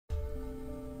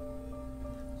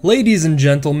Ladies and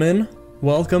gentlemen,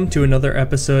 welcome to another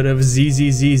episode of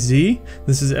Zzzz-Zzzz.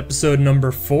 This is episode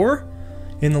number 4.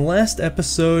 In the last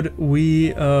episode,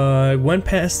 we went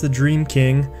past the Dream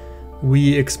King.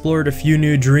 We explored a few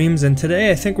new dreams, and today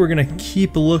I think we're gonna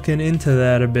keep looking into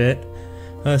that a bit.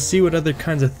 See what other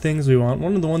kinds of things we want.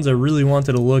 One of the ones I really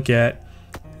wanted to look at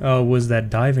was that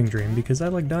diving dream, because I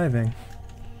like diving.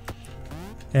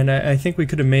 And I think we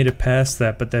could have made it past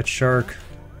that, but that shark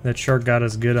got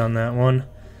us good on that one.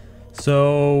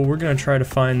 So we're gonna try to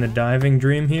find the diving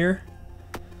dream here,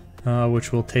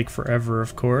 which will take forever,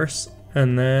 of course,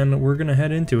 and then we're gonna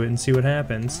head into it and see what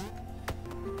happens.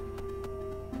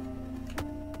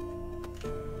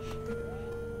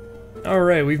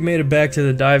 Alright, we've made it back to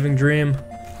the diving dream.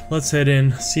 Let's head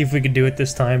in, see if we can do it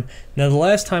this time. Now, the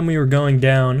last time we were going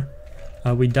down,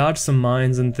 we dodged some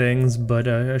mines and things, but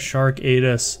a shark ate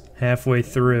us halfway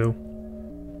through.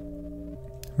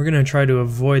 We're gonna try to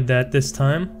avoid that this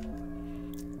time.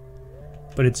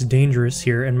 But it's dangerous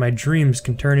here, and my dreams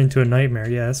can turn into a nightmare.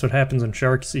 Yeah, that's what happens when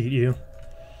sharks eat you.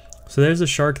 So there's a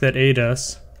shark that ate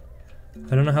us.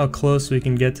 I don't know how close we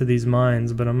can get to these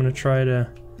mines, but I'm gonna try to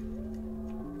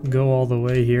go all the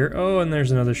way here. Oh, and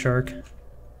there's another shark.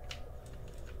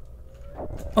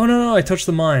 Oh no, I touched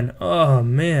the mine. Oh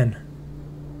man.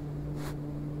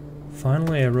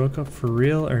 Finally I woke up for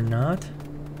real, or not.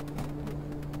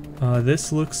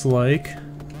 This looks like...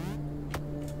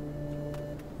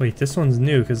 Wait, this one's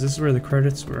new, because this is where the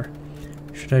credits were.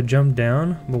 Should I jump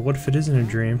down? But what if it isn't a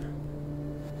dream?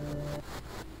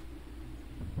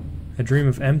 A dream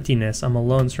of emptiness. I'm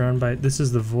alone, surrounded by... This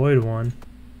is the void one.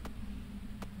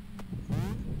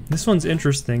 This one's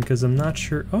interesting, because I'm not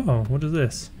sure... Oh, what is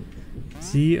this?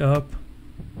 Z up.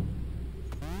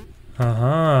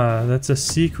 Aha, that's a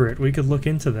secret. We could look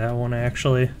into that one,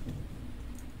 actually.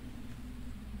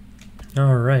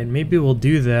 Alright, maybe we'll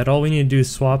do that. All we need to do is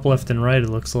swap left and right, it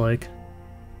looks like.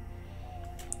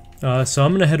 So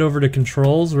I'm gonna head over to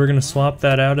controls, we're gonna swap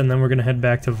that out, and then we're gonna head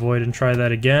back to void and try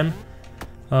that again.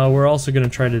 We're also gonna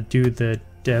try to do the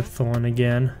depth one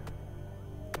again.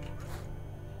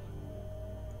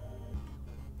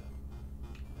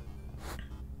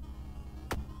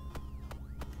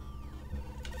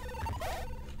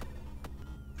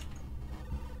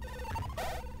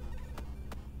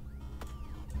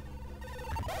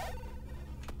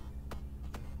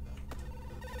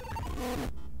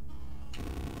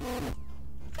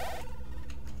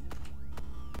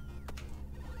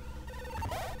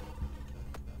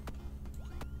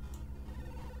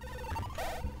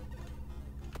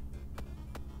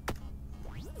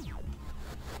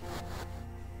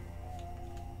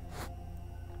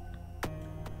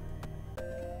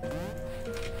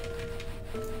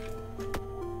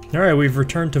 Alright, we've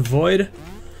returned to void.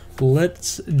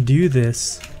 Let's do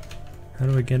this. How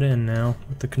do I get in now?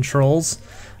 With the controls?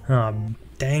 Oh,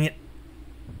 dang it.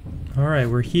 Alright,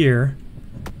 we're here.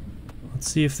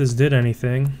 Let's see if this did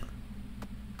anything.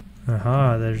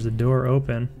 Aha, there's the door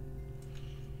open.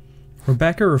 We're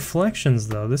back at reflections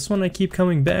though. This one I keep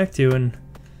coming back to, and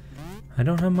I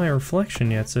don't have my reflection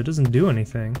yet, so it doesn't do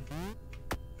anything.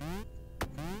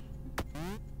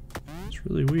 It's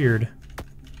really weird.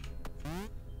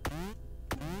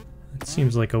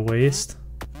 Seems like a waste.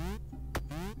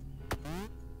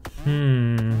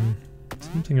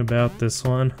 Something about this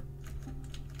one.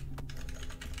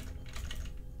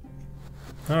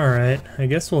 Alright, I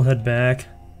guess we'll head back.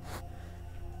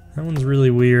 That one's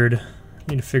really weird.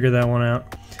 Need to figure that one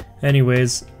out.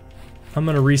 Anyways, I'm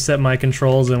gonna reset my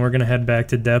controls and we're gonna head back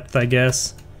to depth, I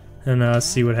guess, and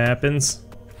see what happens.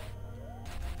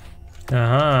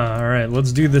 Aha, alright,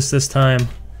 let's do this time.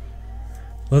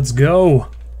 Let's go!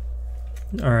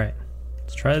 Alright,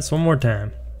 let's try this one more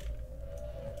time.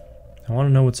 I want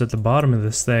to know what's at the bottom of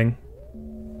this thing.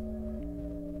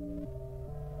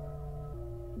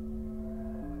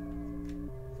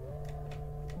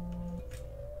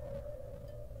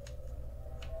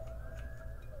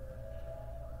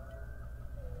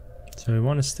 So we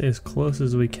want to stay as close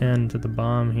as we can to the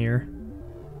bomb here.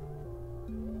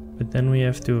 But then we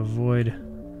have to avoid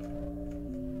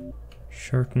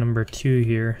shark number 2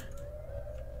 here.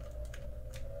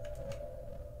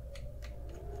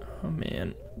 Oh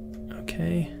man,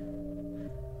 okay.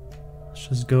 Let's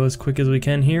just go as quick as we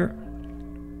can here.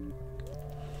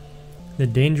 The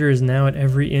danger is now at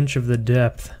every inch of the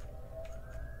depth.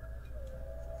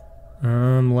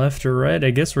 Left or right?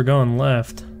 I guess we're going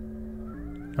left.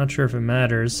 Not sure if it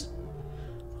matters.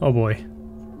 Oh boy.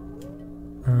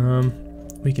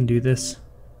 We can do this.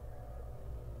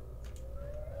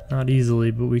 Not easily,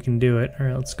 but we can do it.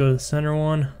 Alright, let's go to the center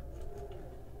one.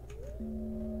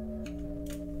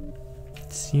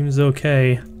 Seems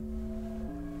okay.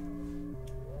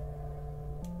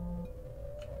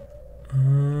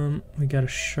 got a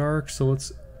shark, so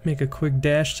let's make a quick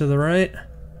dash to the right.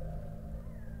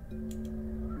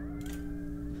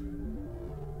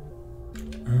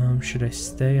 Should I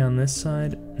stay on this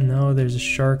side? No, there's a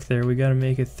shark there. We gotta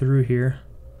make it through here.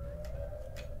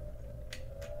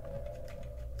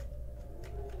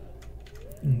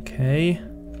 Okay.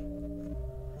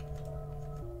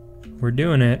 We're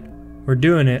doing it. We're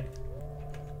doing it.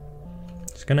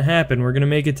 It's gonna happen. We're gonna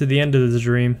make it to the end of the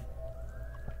dream.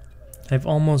 I've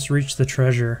almost reached the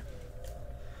treasure.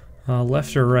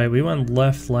 Left or right? We went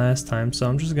left last time, so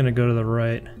I'm just gonna go to the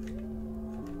right.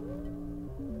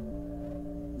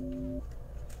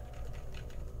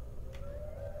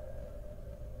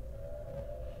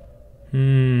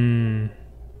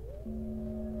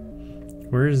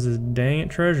 Where is this dang it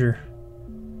treasure?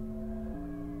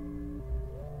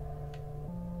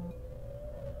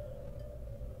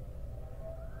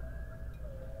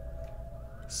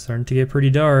 Starting to get pretty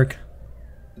dark.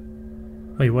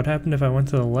 Wait, what happened if I went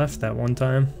to the left that one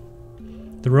time?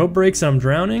 The rope breaks, I'm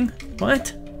drowning?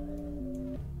 What?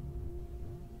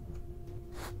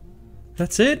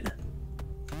 That's it?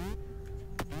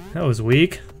 That was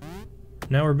weak.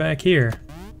 Now we're back here.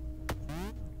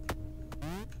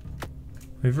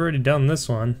 We've already done this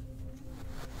one.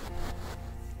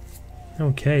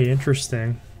 Okay,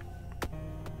 interesting.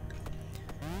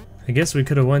 I guess we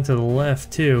could have went to the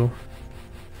left too.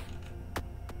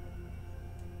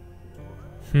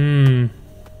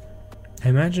 I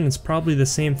imagine it's probably the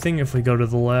same thing if we go to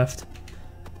the left.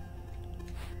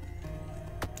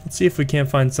 Let's see if we can't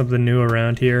find something new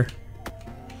around here.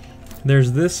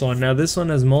 There's this one. Now this one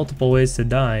has multiple ways to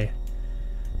die.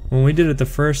 When we did it the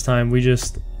first time, we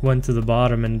just went to the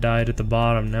bottom and died at the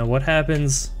bottom. Now what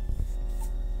happens?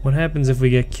 What happens if we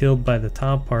get killed by the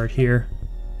top part here?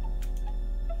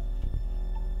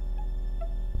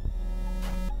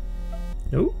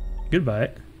 Oh,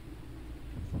 goodbye.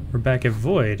 We're back at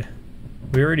Void.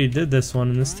 We already did this one,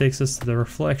 and this takes us to the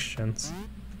reflections.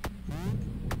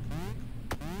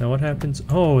 Now what happens?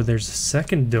 Oh, there's a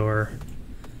second door.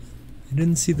 I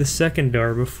didn't see the second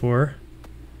door before.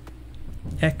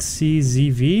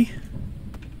 XCZV?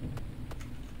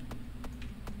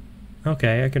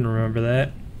 Okay, I can remember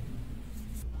that.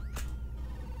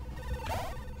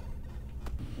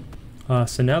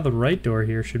 So now the right door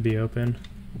here should be open.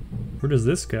 Where does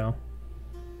this go?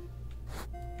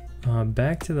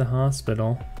 Back to the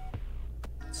hospital,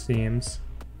 seems.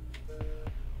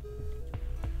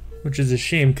 Which is a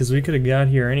shame, because we could have got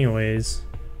here anyways.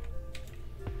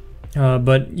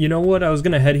 But you know what? I was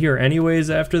gonna head here anyways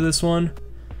after this one.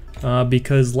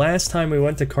 Because last time we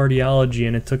went to cardiology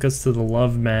and it took us to the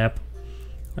love map.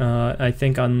 I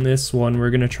think on this one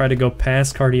we're gonna try to go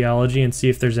past cardiology and see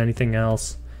if there's anything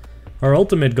else. Our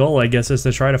ultimate goal, I guess, is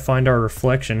to try to find our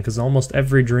reflection, because almost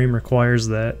every dream requires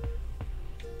that.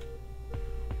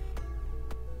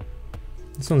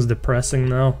 This one's depressing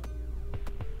though.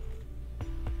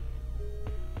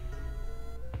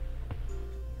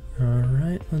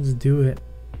 Alright, let's do it.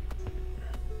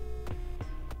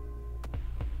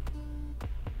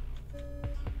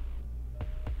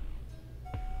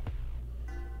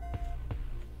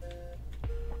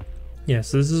 Yeah,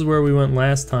 so this is where we went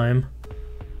last time.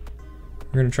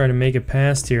 We're gonna try to make it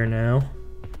past here now.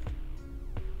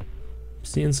 I'm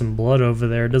seeing some blood over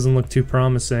there. It doesn't look too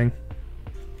promising.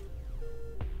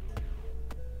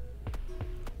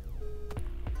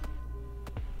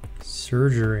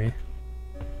 Surgery.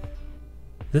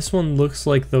 This one looks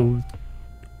like the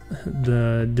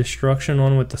destruction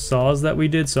one with the saws that we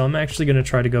did, so I'm actually gonna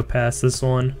try to go past this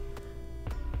one.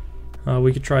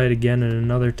 We could try it again at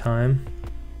another time.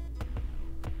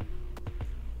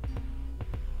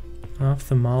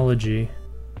 Ophthalmology.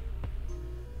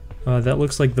 That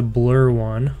looks like the blur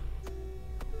one.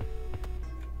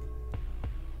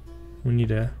 We need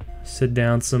to sit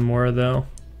down some more though.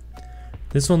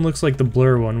 This one looks like the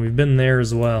blur one. We've been there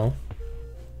as well.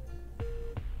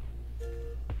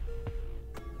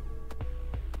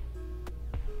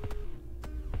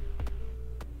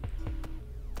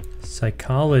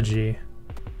 Psychology.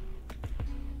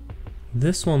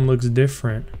 This one looks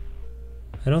different.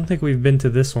 I don't think we've been to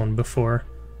this one before.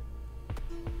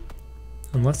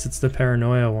 Unless it's the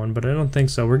paranoia one, but I don't think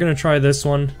so. We're gonna try this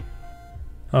one.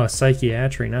 Oh,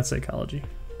 psychiatry, not psychology.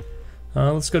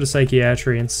 Let's go to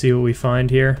psychiatry and see what we find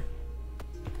here.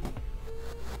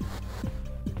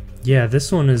 Yeah,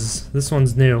 this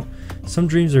one's new. Some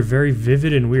dreams are very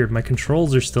vivid and weird. My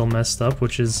controls are still messed up,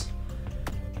 which is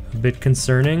a bit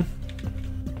concerning.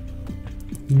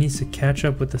 He needs to catch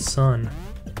up with the sun.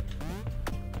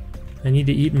 I need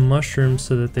to eat mushrooms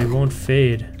so that they won't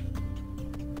fade.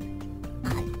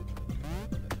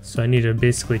 So I need to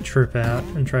basically trip out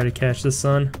and try to catch the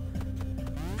sun.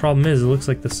 Problem is, it looks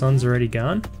like the sun's already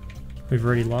gone. We've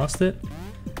already lost it.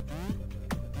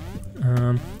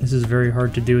 This is very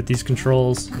hard to do with these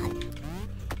controls.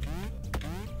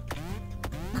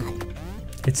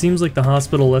 It seems like the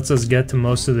hospital lets us get to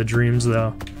most of the dreams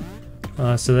though.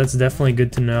 So that's definitely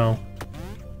good to know.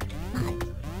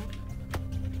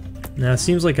 Now it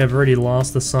seems like I've already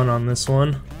lost the sun on this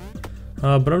one.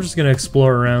 But I'm just gonna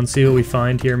explore around, see what we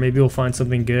find here. Maybe we'll find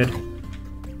something good.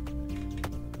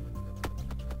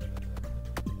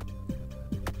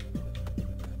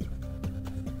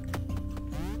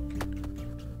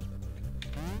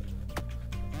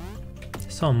 I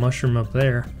saw a mushroom up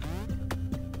there.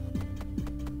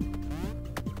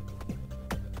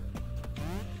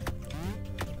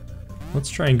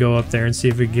 Let's try and go up there and see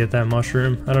if we can get that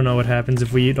mushroom. I don't know what happens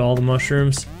if we eat all the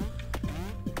mushrooms.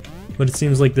 But it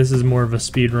seems like this is more of a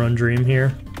speedrun dream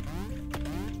here.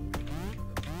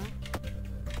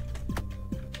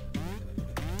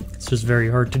 It's just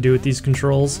very hard to do with these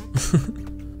controls.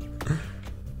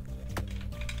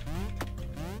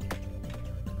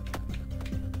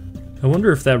 I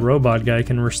wonder if that robot guy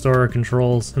can restore our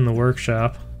controls in the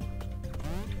workshop.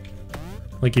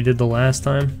 Like he did the last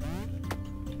time.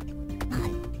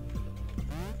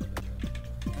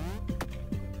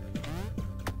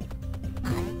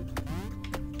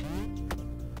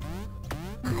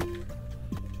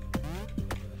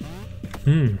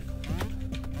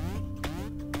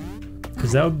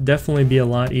 Because that would definitely be a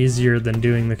lot easier than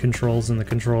doing the controls in the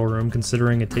control room,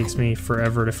 considering it takes me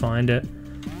forever to find it.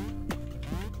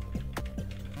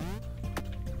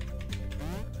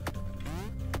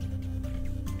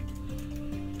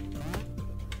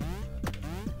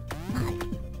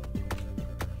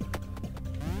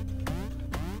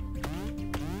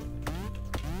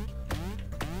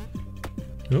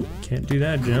 Nope, can't do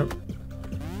that jump.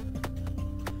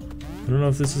 I don't know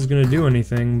if this is gonna do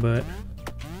anything, but...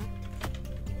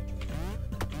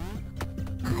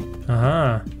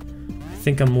 Aha! I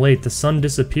think I'm late. The sun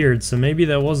disappeared, so maybe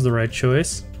that was the right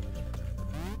choice.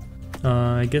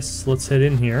 I guess let's head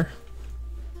in here.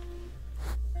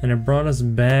 And it brought us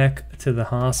back to the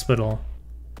hospital.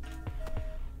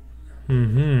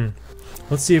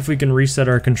 Let's see if we can reset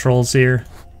our controls here.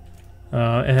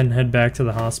 And head back to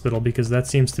the hospital, because that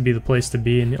seems to be the place to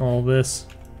be in all this.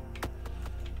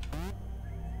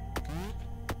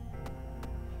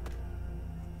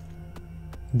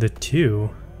 The 2?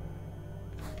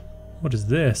 What is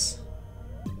this?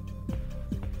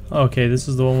 Okay, this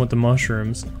is the one with the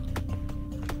mushrooms.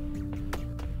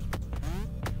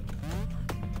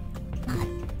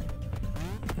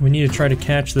 We need to try to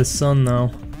catch this sun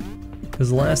though, because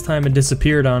the last time it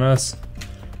disappeared on us.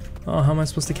 Oh, how am I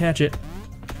supposed to catch it?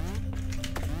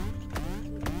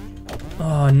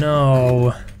 Oh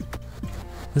no.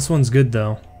 This one's good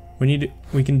though.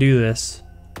 We can do this.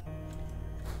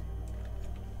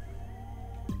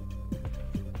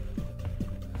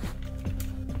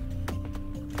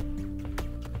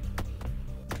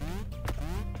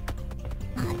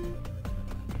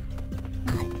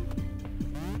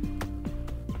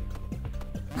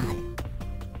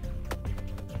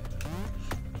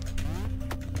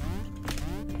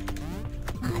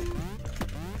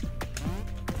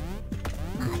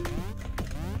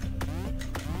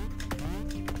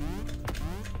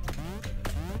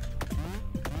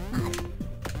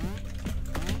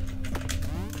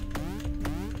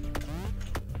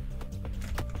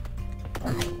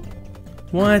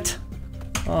 What?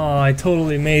 Oh, I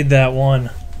totally made that one.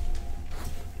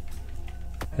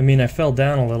 I mean, I fell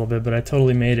down a little bit, but I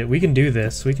totally made it. We can do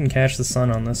this. We can catch the sun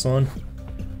on this one.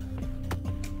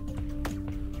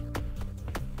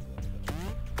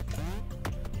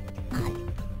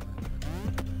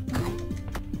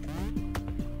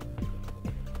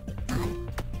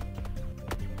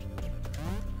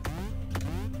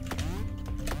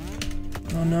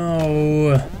 Oh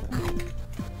no.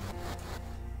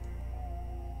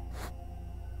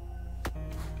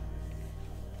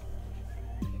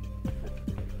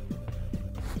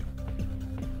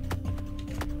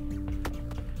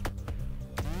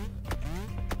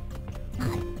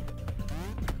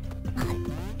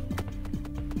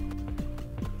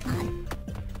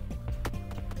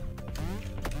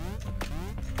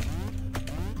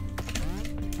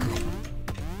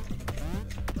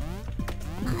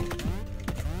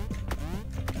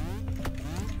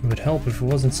 It would help if it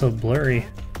wasn't so blurry.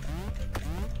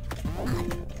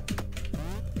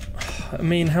 I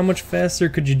mean, how much faster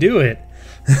could you do it?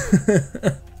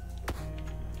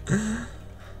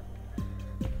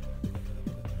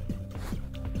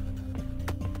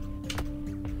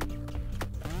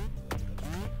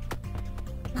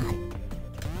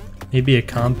 Maybe it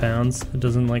compounds. It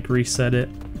doesn't like reset it.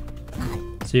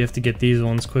 So you have to get these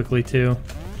ones quickly too.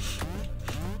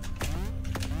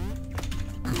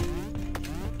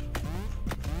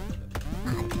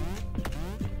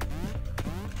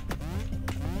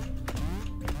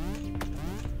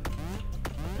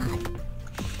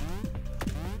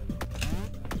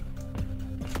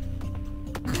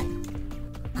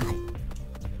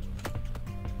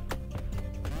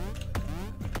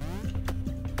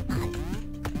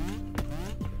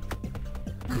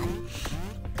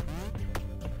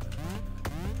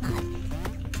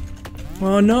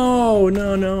 Oh no,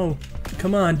 no, no.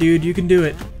 Come on, dude, you can do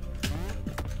it.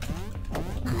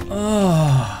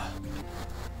 Oh,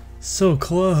 so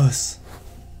close.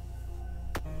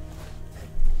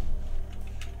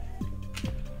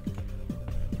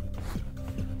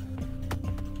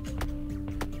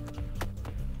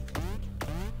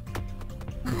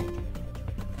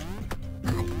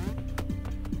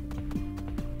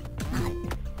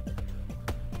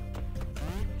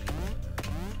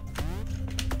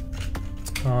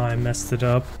 Oh, I messed it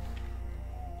up.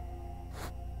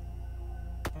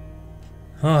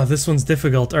 Oh, this one's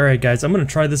difficult. Alright guys, I'm gonna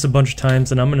try this a bunch of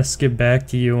times and I'm gonna skip back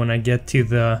to you when I get to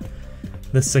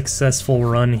the successful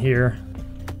run here.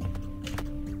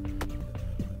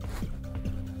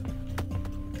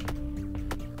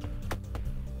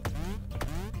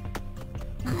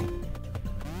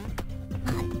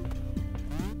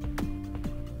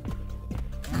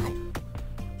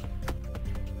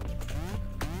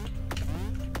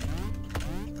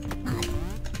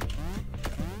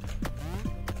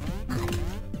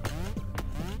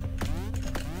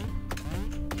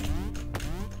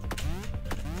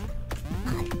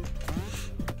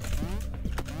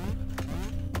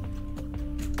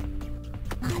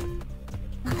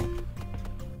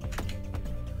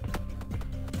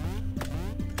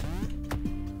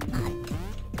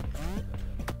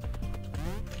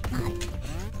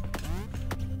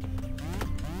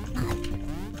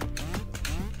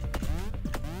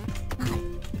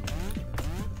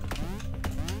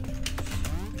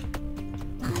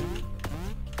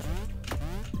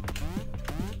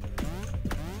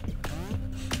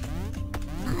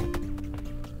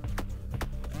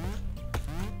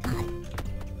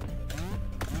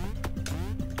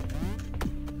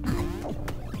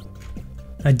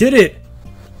 I did it!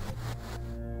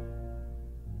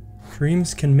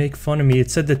 Dreams can make fun of me. It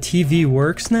said the TV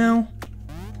works now?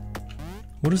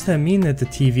 What does that mean that the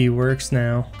TV works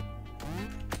now?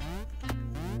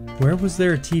 Where was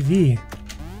there a TV?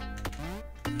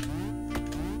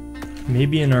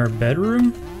 Maybe in our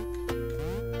bedroom?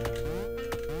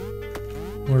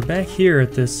 We're back here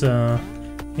at this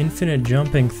infinite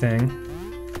jumping thing.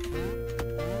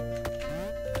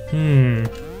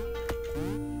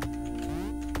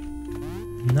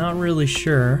 Not really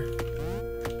sure.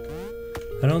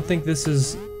 I don't think this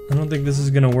is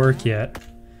gonna work yet.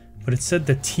 But it said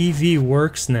the TV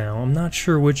works now. I'm not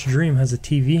sure which dream has a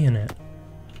TV in it.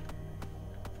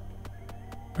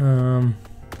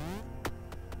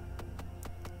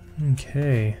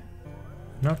 Okay.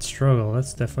 Not struggle,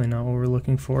 that's definitely not what we're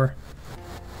looking for.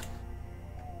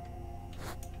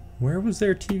 Where was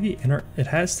there a TV? It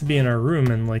has to be in our room,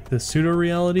 in like the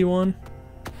pseudo-reality one.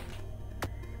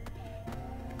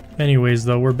 Anyways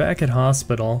though, we're back at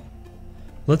hospital.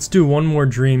 Let's do one more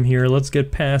dream here. Let's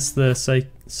get past the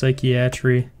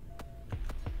psychiatry.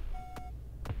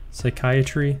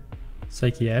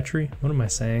 What am I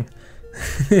saying?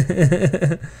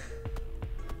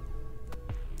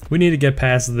 We need to get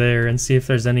past there and see if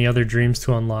there's any other dreams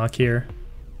to unlock here.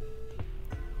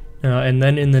 And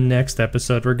then in the next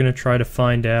episode, we're gonna try to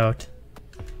find out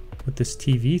what this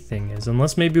TV thing is.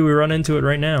 Unless maybe we run into it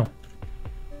right now.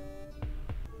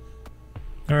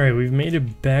 Alright, we've made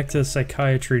it back to the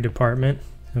psychiatry department.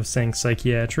 I was saying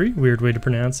psychiatry, weird way to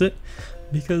pronounce it.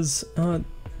 Because the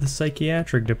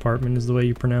psychiatric department is the way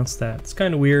you pronounce that. It's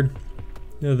kind of weird.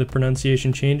 You know, the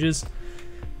pronunciation changes.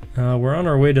 We're on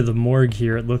our way to the morgue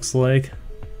here, it looks like.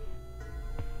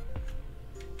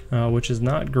 Which is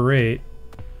not great.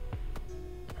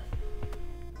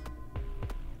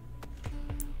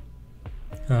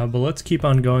 But let's keep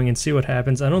on going and see what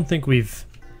happens. I don't think we've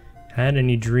had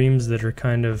any dreams that are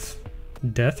kind of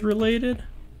death related.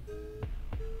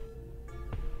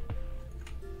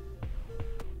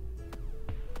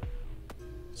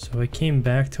 So I came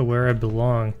back to where I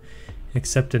belong,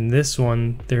 except in this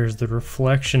one there's the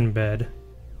reflection bed.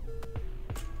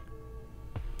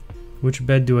 Which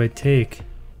bed do I take?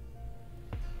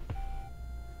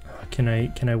 Can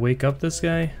I wake up this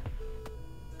guy?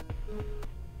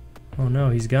 Oh no,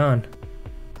 he's gone.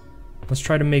 Let's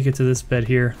try to make it to this bed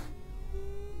here.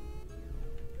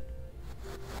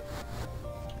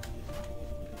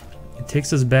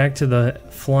 takes us back to the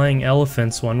flying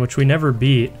elephants one, which we never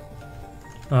beat.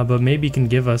 But maybe can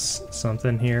give us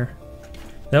something here.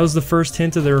 That was the first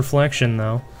hint of the reflection,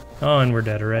 though. Oh, and we're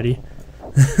dead already.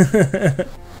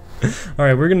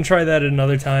 Alright, we're gonna try that at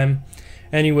another time.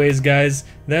 Anyways, guys,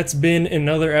 that's been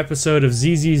another episode of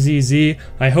Zzzz-Zzzz.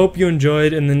 I hope you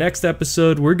enjoyed. In the next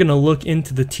episode, we're gonna look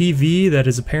into the TV that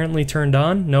is apparently turned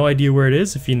on. No idea where it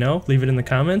is. If you know, leave it in the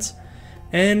comments.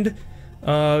 And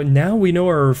now we know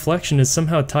our reflection is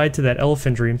somehow tied to that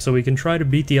elephant dream, so we can try to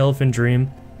beat the elephant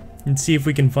dream and see if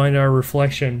we can find our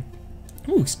reflection.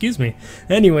 Ooh, excuse me.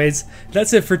 Anyways,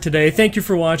 that's it for today. Thank you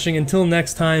for watching. Until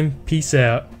next time, peace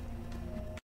out.